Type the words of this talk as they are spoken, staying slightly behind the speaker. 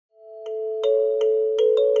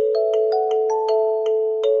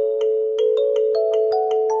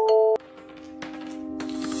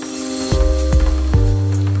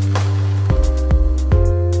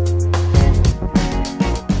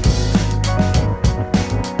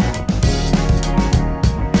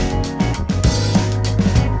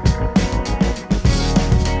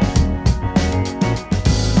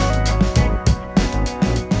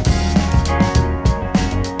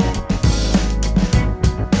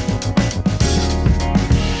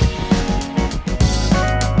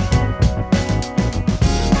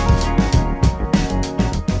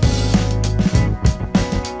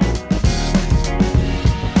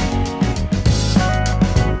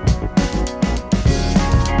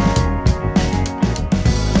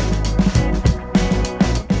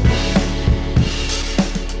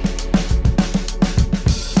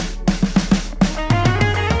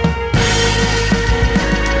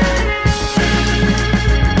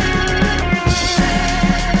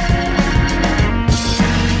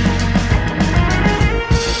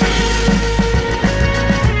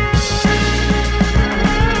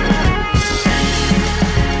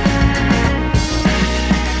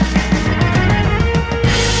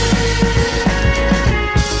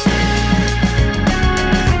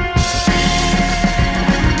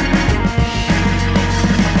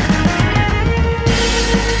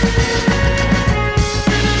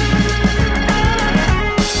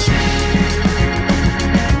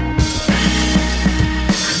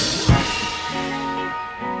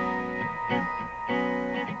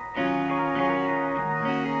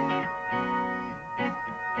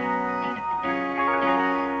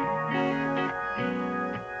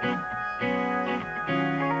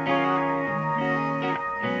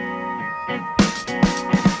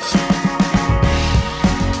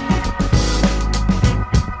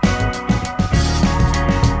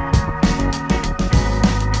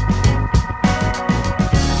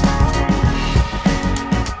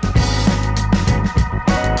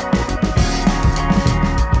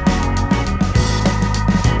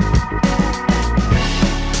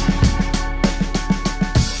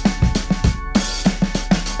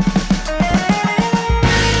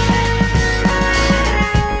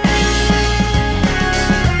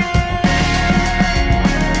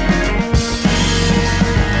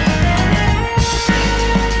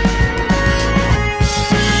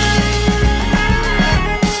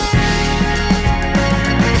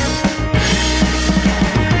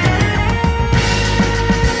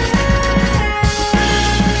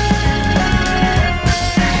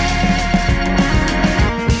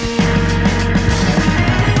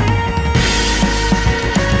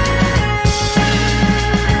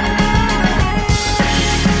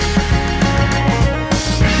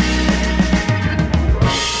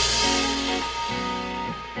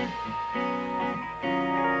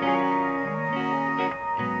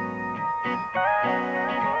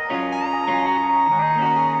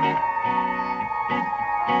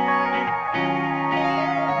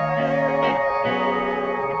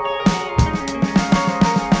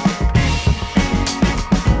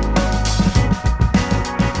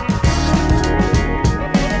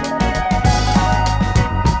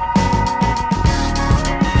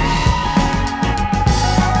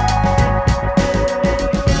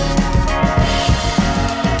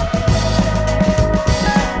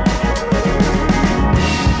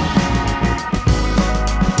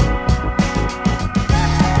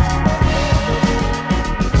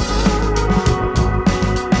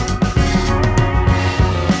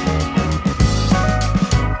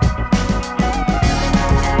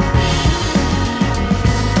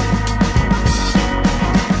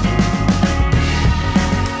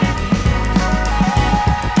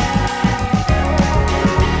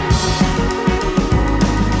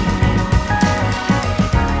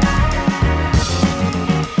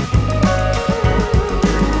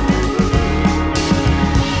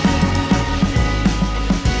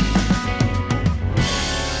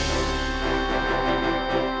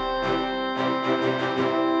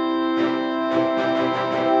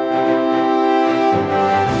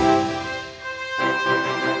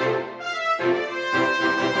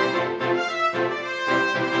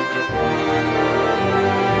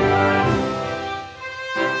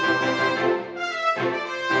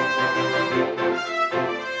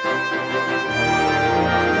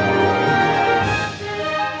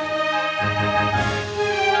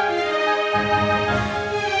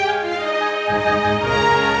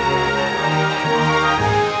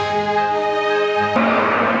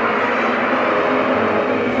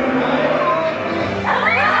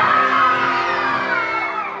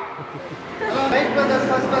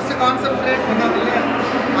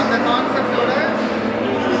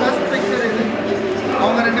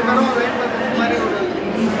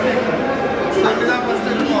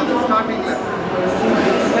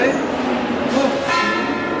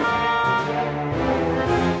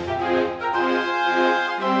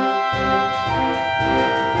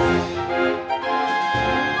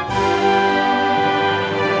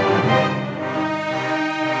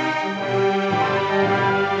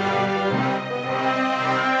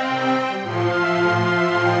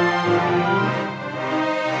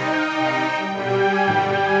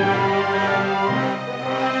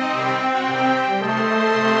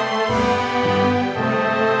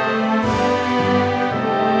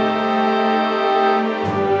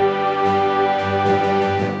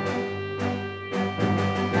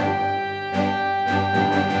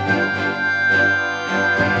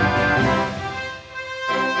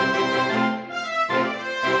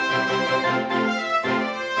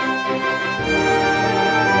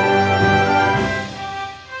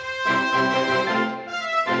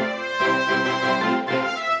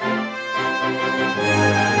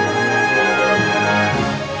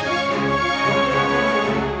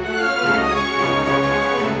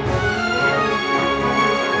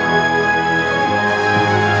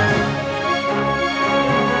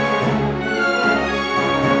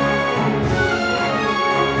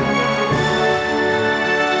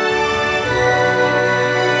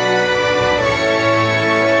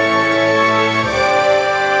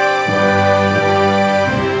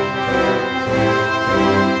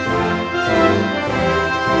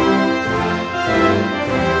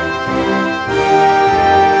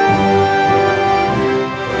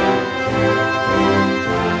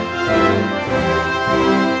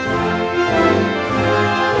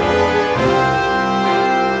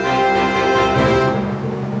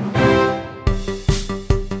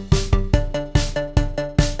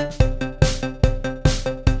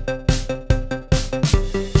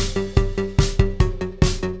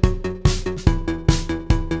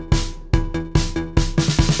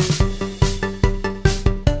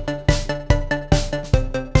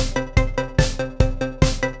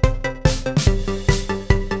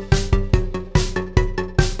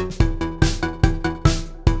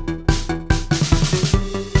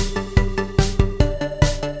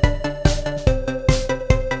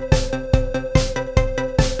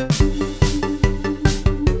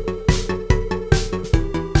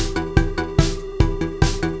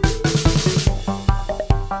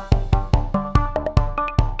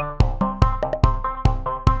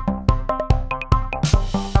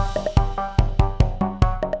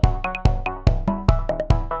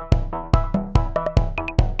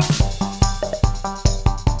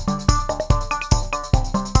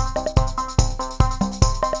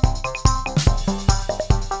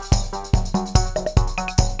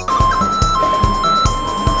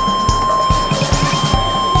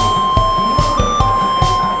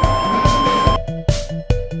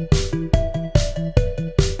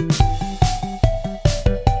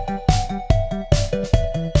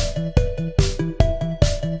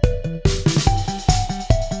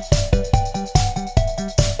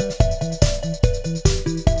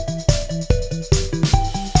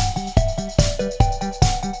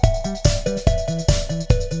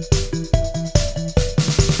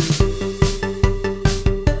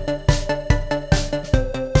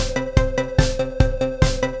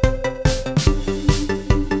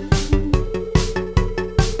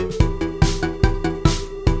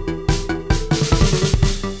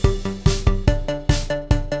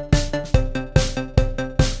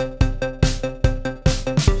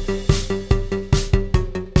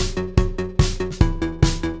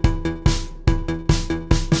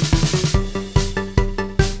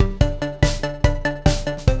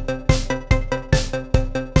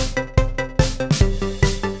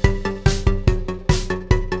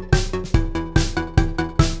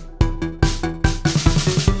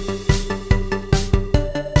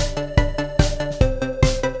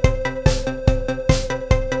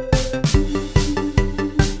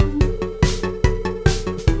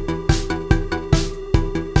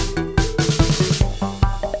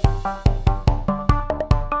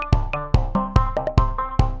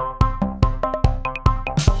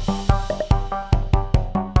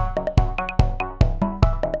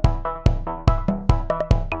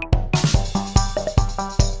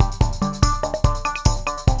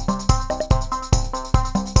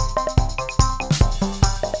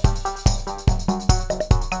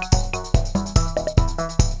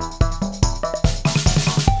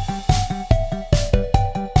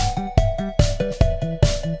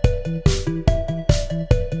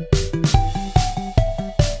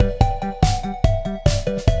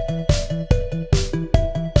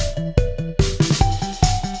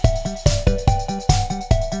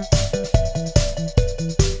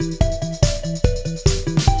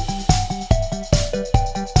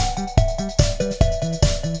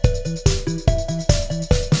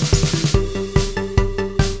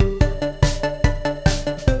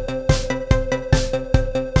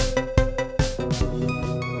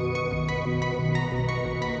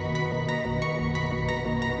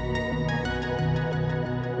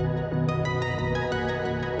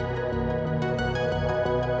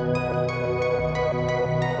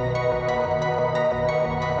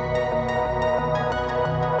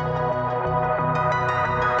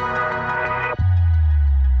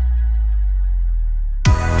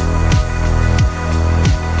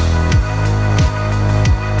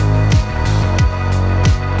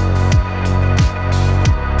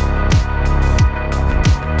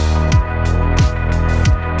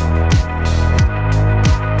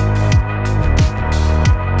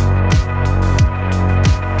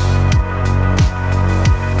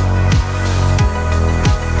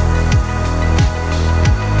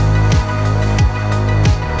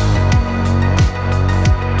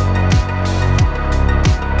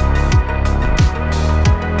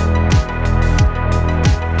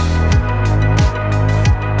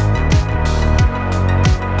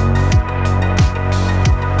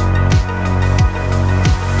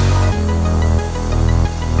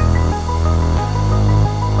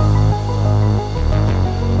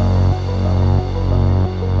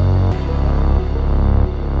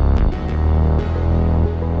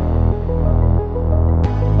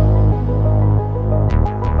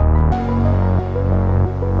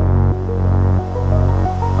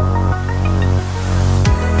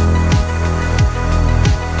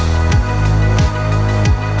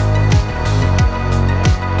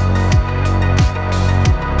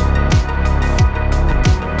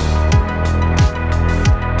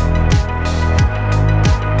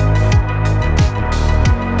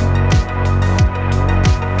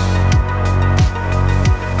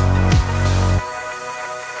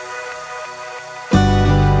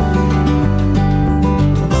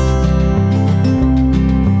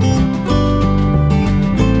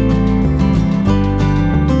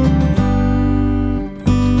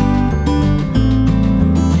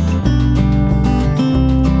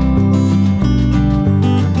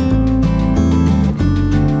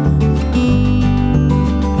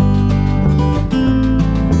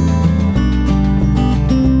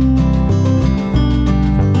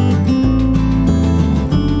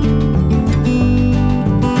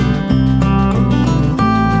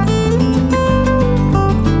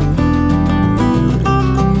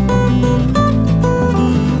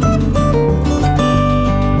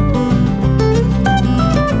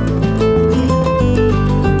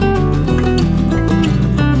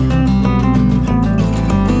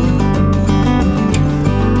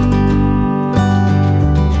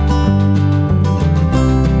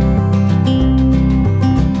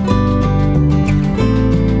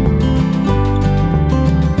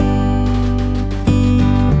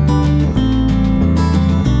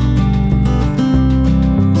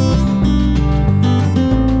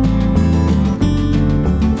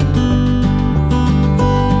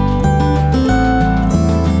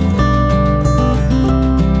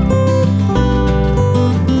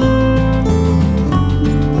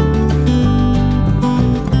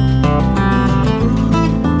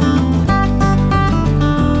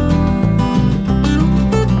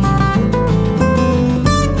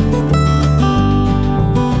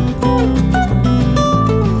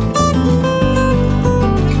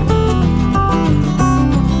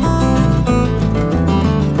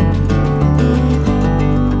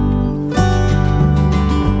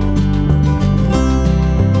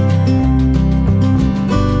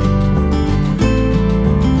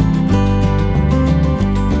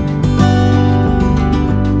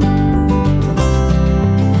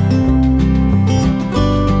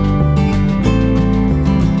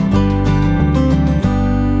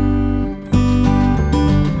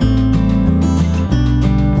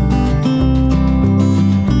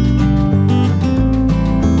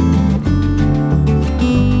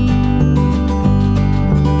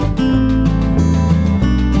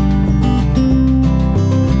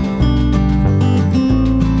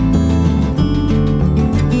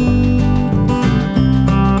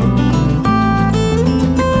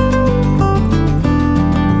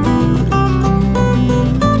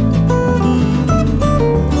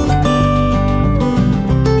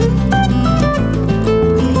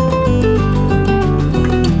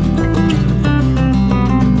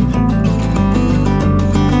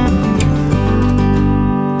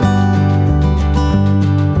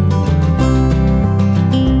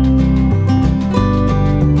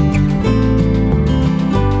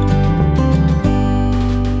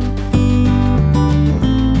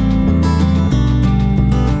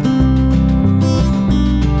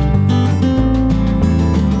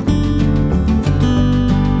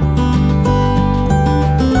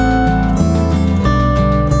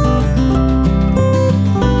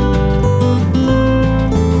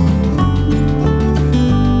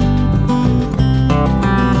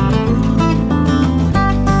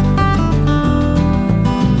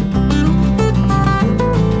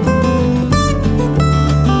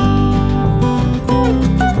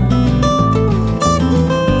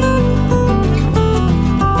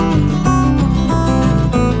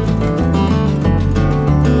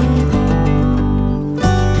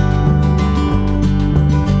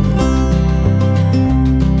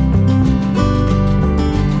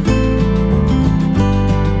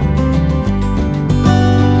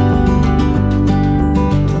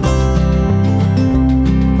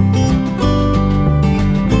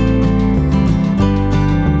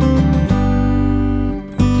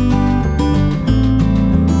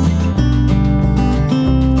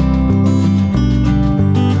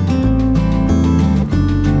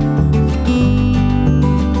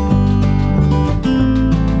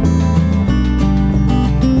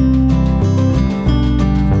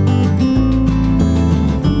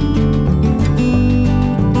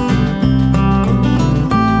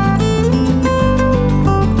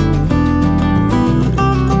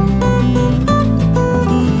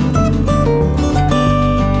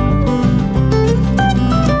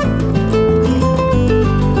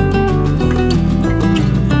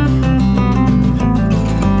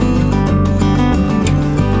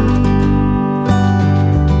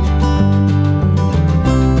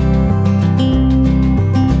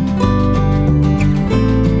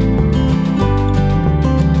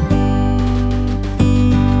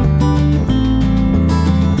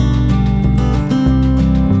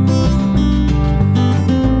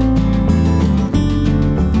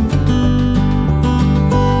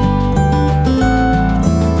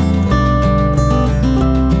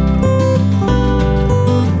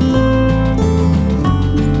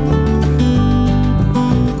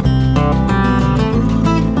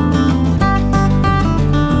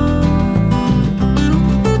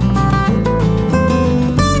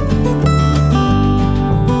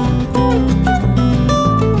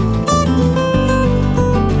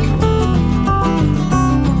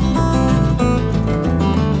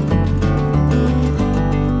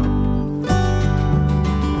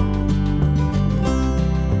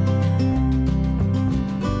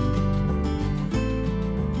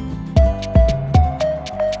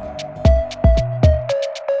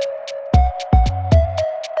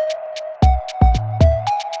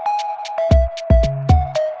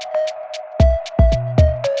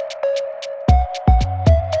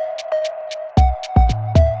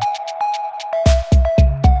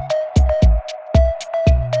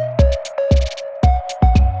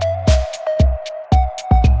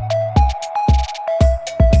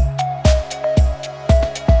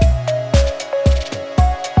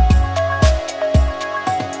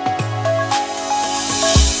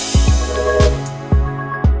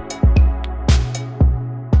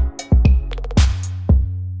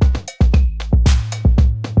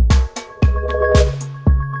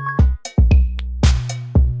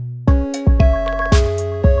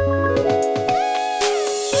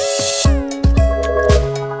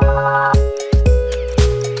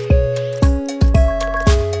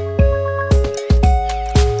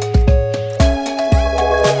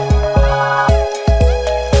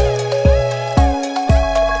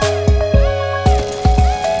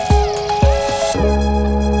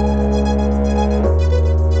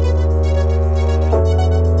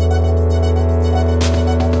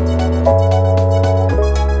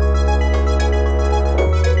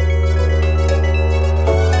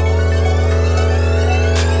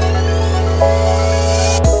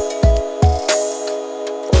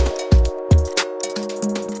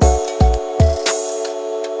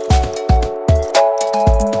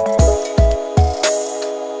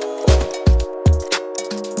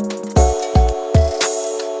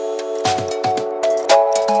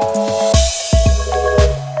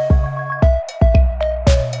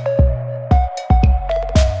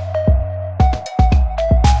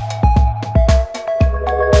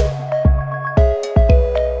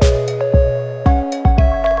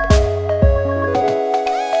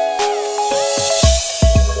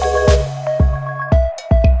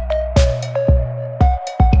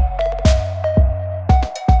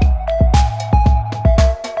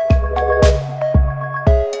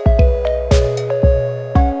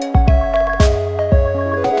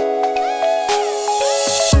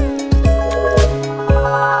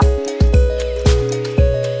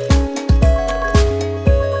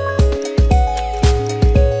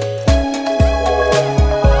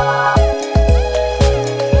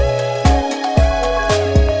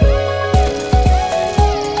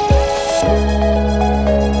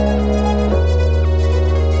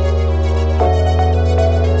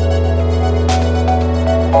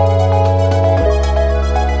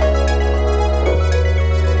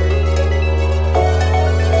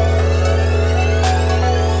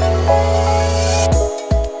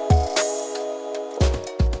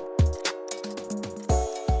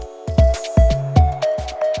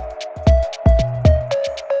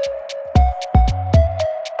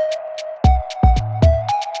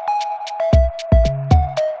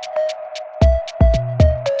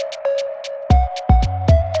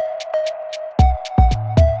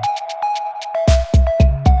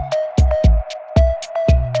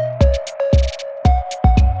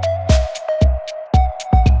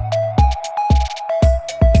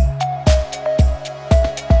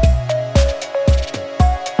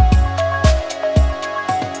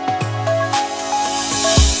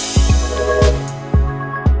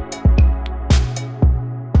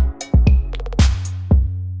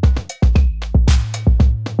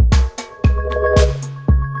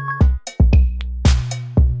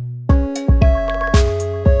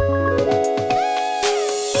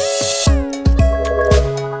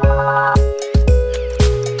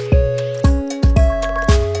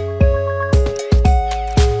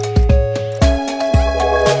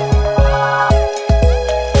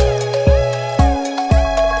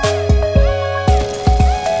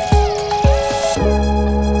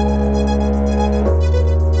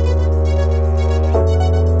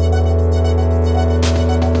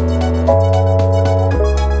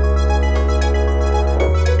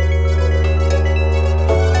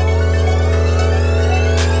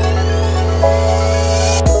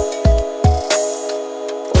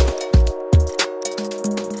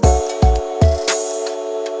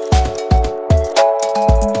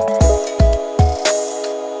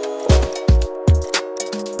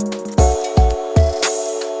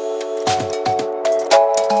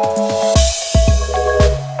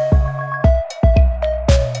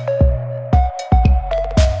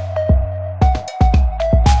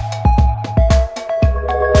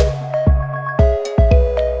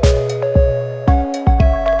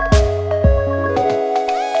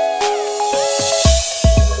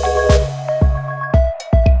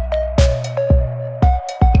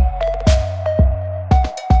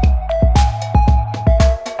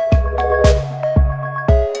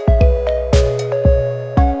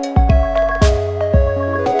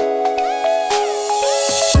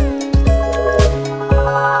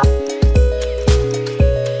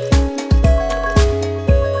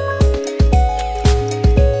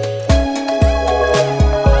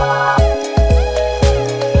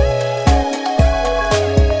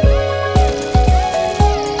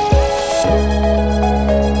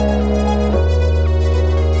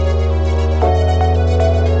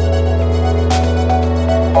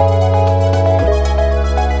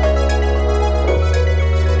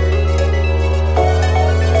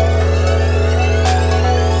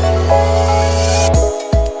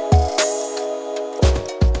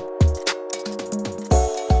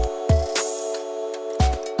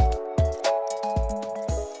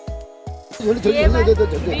C3,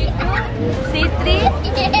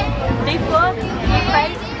 D4, E5,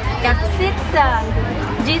 F6,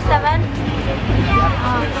 G7,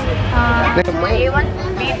 A1,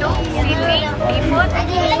 B2, C3, D4,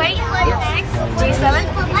 E5, F6, G7,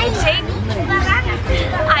 H8,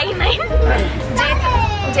 I9,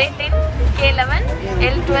 J10, K11,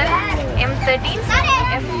 L12, M13,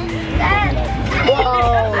 F.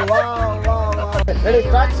 Wow. Ready,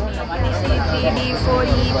 start. C3, D4,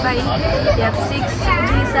 E5, F6,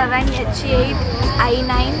 G7, H8,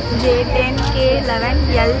 I9, J10, K11,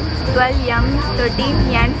 L12, M13,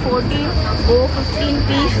 N14, O15,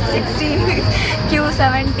 P16,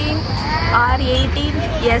 Q17, R18,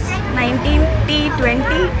 S19,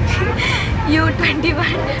 T20,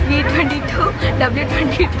 U21, V22,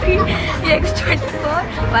 W23, X24,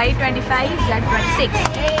 Y25, Z26.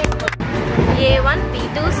 A1,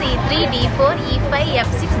 B2, C3, D4, E5,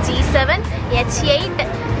 F6, G7, H8,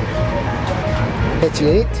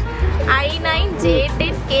 I9,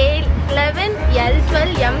 J10, K11, L12,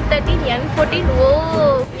 M13, N14, O.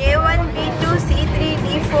 A1, B2, C3,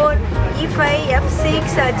 D4, E5, F6,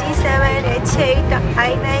 G7, H8,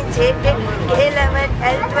 I9, J10, K11,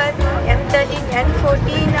 L12, M13, N14,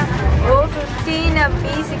 O15,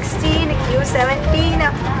 P16, Q17,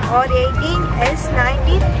 R18, S19,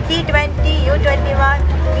 T20, U21,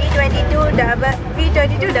 V22,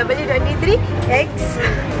 W23,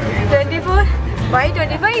 X24,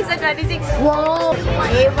 Y25 is a 26. Wow.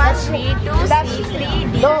 A1, B2, C3,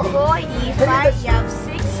 D4, E5,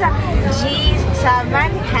 F6, G7,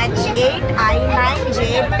 H8, I9,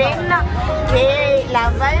 J10,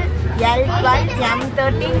 K11, L12,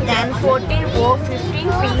 M13, N14, O15,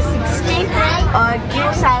 P16,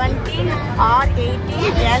 Q17,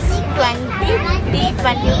 R18, S20,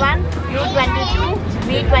 T21, U22,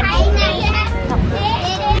 V23.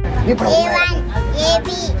 A1, AB,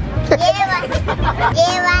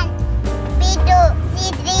 A1, B2,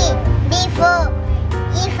 C3, D4,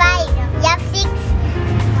 E5, F6,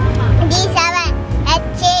 G7,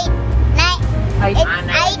 H8,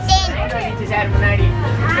 I10, J11.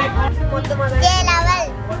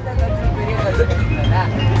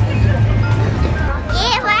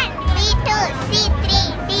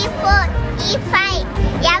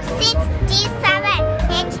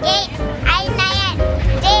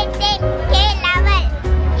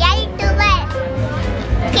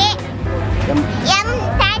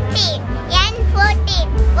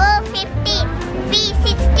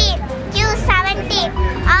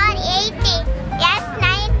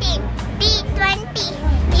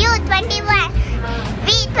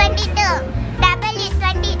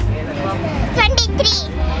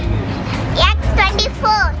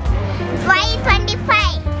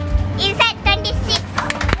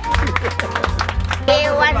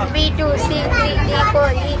 A1, B2, C3,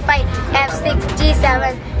 D4, E5, F6, G7,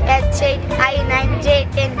 H8, I9,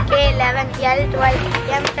 J10, K11, L12,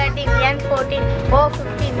 M30, N14,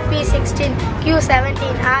 O15, P16, Q17,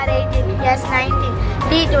 R18, S19,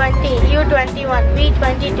 T20, U21,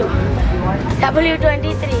 V22,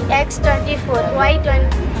 W23, X24,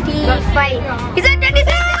 Y25, Z26.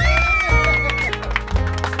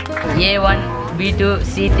 A1, B2,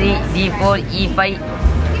 C3, D4, E5,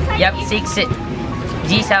 F6,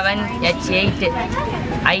 G7, H8,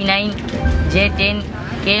 I9, J10,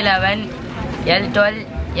 K11, L12,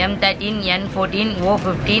 M13, N14,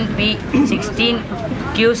 O15, P16,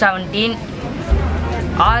 Q17, R18, S19, T20, U21, V22, W23, X24, Y25. Is that 26? A1,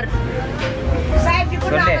 B2, C3, D4, E5, F6, G7,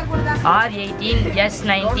 H8, I9, J10, K11, L12, M13, N14, O15, P16, Q17, R18,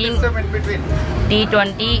 S19,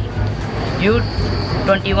 T20,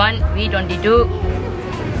 U21, V22,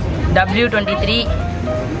 W23,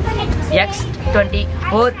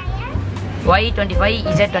 X24, Y25,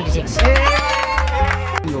 Z26.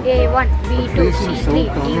 A1, B2, C3,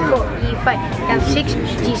 D4, E5, F6,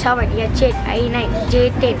 G7, H8, I9,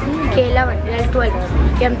 J10, K11, L12,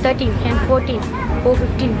 M13, N14,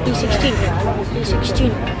 O15, P16,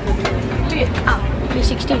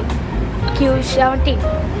 Q17,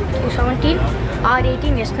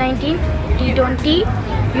 R18, S19, T20,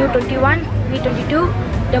 U21, V22,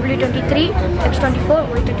 W23, X24,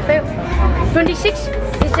 Y25, 26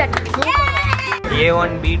 is that. A1,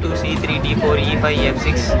 B2, C3, D4, E5,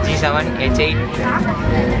 F6, G7, H8,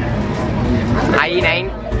 I9,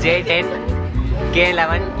 J10,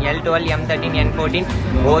 K11, L12, M13, N14,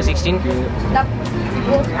 O16.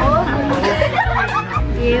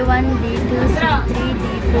 A1, B2, C3,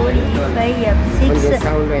 D4, E5, F6,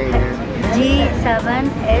 G7,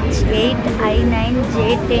 H8, I9,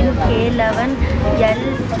 J10, K11,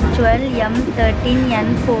 L12, M13,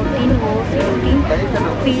 N14, O15,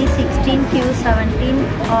 P16, Q17,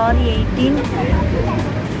 R18,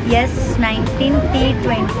 S19,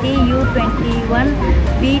 T20, U21,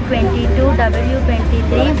 B22,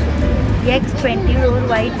 W23, X24,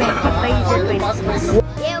 Y25, Z26.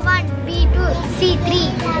 A1, B2, C3,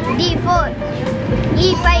 D4,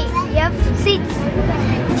 E5, F6,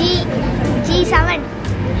 G7.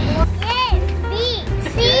 A, B,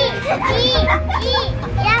 C, D, E,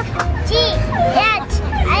 F, G, H,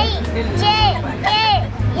 I, J, K,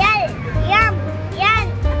 L, M, N,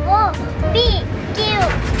 O, P, Q,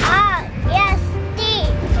 R, S, T,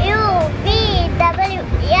 U, V, W,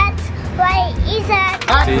 X, Y, Z.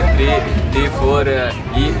 C3, D4,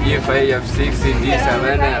 E5, F6,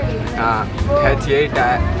 G7, H8,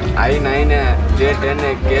 I9, J10,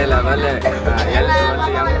 K11, L12,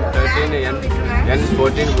 M13,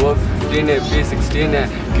 N14, O15, P16,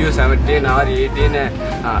 Q17,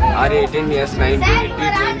 R18, S19,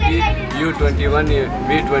 T20, U21,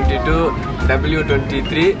 B22,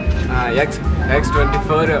 W23,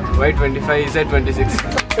 X24, Y25, Z26.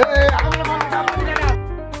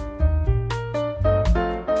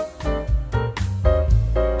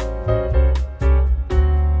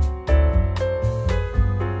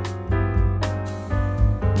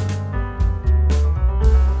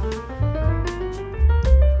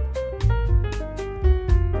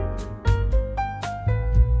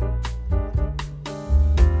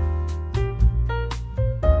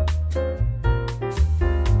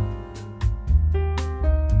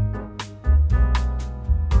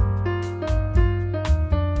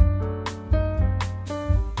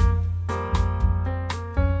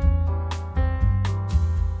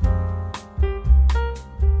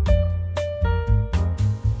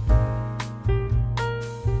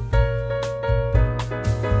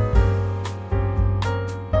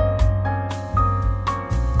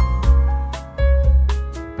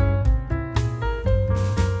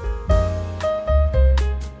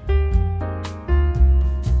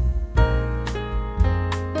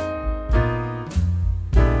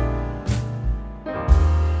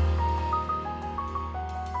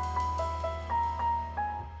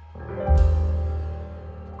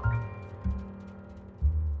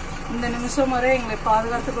 இந்த நிமிஷம் வரை எங்களை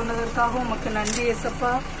பாதுகாத்து கொண்டதற்காக உமக்கு நன்றி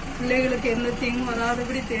ஏசப்பா. பிள்ளைகளுக்கு எந்த தீங்கும்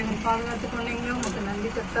வராதபடி பாதுகாத்து கொண்டீங்களோ உமக்கு நன்றி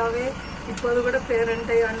கர்த்தாவே. இப்போது கூட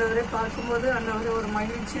பேரண்டை ஆண்டவரை பார்க்கும்போது ஆண்டவரை ஒரு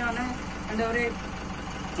மகிழ்ச்சியான ஆண்டவரை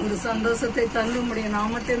ஒரு சந்தோஷத்தை தந்து உடைய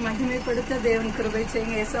நாமத்தை மகிமைப்படுத்த தேவன் கிருபை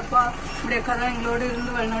செய்யுங்க ஏசப்பா. உடைய கரம் எங்களோடு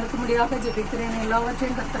இருந்து வழிநடத்தும்படியாக ஜெபிக்கிறேன்.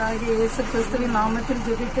 எல்லாவற்றையும் கர்த்தராகிய இயேசு கிறிஸ்துவின் நாமத்தில்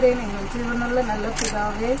ஜெபிக்கிறேன். எங்கள் ஜீவனுள்ள நல்ல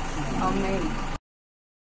பிதாவே, ஆமென்.